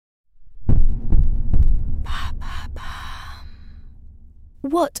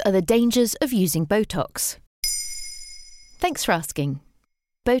What are the dangers of using Botox? Thanks for asking.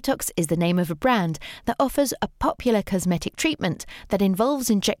 Botox is the name of a brand that offers a popular cosmetic treatment that involves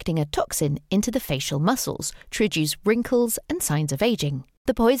injecting a toxin into the facial muscles to reduce wrinkles and signs of aging.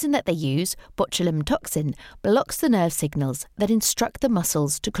 The poison that they use, botulinum toxin, blocks the nerve signals that instruct the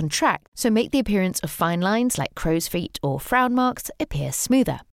muscles to contract, so make the appearance of fine lines like crow's feet or frown marks appear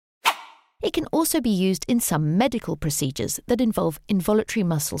smoother. It can also be used in some medical procedures that involve involuntary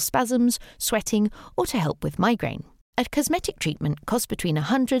muscle spasms, sweating, or to help with migraine. A cosmetic treatment costs between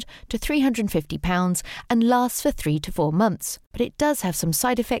 £100 to £350 and lasts for 3 to 4 months, but it does have some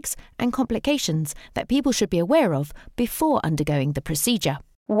side effects and complications that people should be aware of before undergoing the procedure.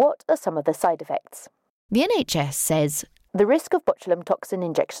 What are some of the side effects? The NHS says the risk of botulinum toxin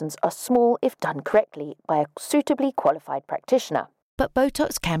injections are small if done correctly by a suitably qualified practitioner. But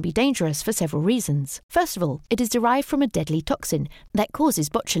Botox can be dangerous for several reasons. First of all, it is derived from a deadly toxin that causes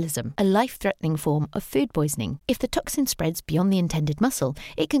botulism, a life-threatening form of food poisoning. If the toxin spreads beyond the intended muscle,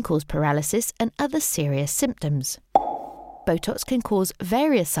 it can cause paralysis and other serious symptoms. Botox can cause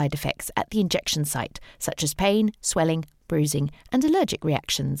various side effects at the injection site, such as pain, swelling, bruising, and allergic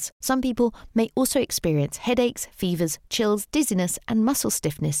reactions. Some people may also experience headaches, fevers, chills, dizziness, and muscle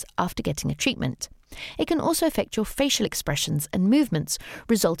stiffness after getting a treatment. It can also affect your facial expressions and movements,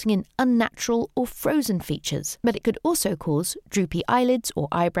 resulting in unnatural or frozen features, but it could also cause droopy eyelids or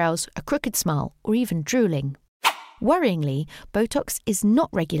eyebrows, a crooked smile, or even drooling. Worryingly, Botox is not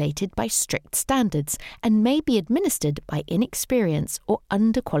regulated by strict standards and may be administered by inexperienced or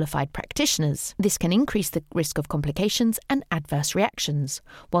underqualified practitioners. This can increase the risk of complications and adverse reactions.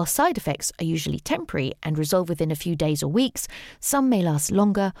 While side effects are usually temporary and resolve within a few days or weeks, some may last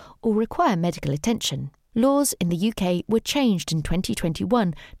longer or require medical attention. Laws in the UK were changed in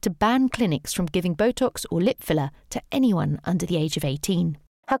 2021 to ban clinics from giving Botox or lip filler to anyone under the age of 18.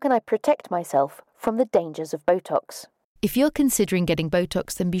 How can I protect myself from the dangers of Botox? If you're considering getting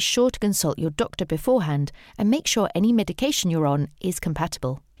Botox, then be sure to consult your doctor beforehand and make sure any medication you're on is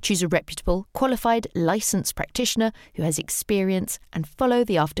compatible. Choose a reputable, qualified, licensed practitioner who has experience and follow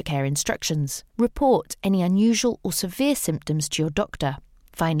the aftercare instructions. Report any unusual or severe symptoms to your doctor.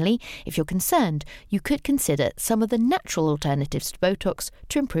 Finally, if you're concerned, you could consider some of the natural alternatives to Botox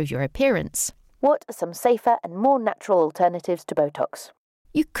to improve your appearance. What are some safer and more natural alternatives to Botox?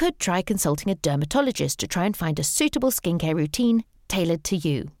 You could try consulting a dermatologist to try and find a suitable skincare routine tailored to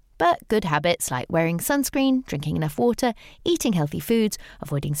you. But good habits like wearing sunscreen, drinking enough water, eating healthy foods,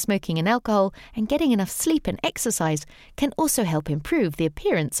 avoiding smoking and alcohol, and getting enough sleep and exercise can also help improve the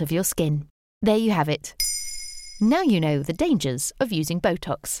appearance of your skin. There you have it. Now you know the dangers of using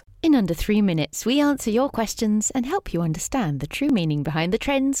Botox. In under 3 minutes, we answer your questions and help you understand the true meaning behind the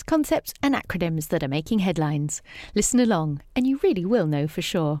trends, concepts, and acronyms that are making headlines. Listen along, and you really will know for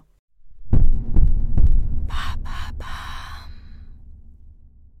sure.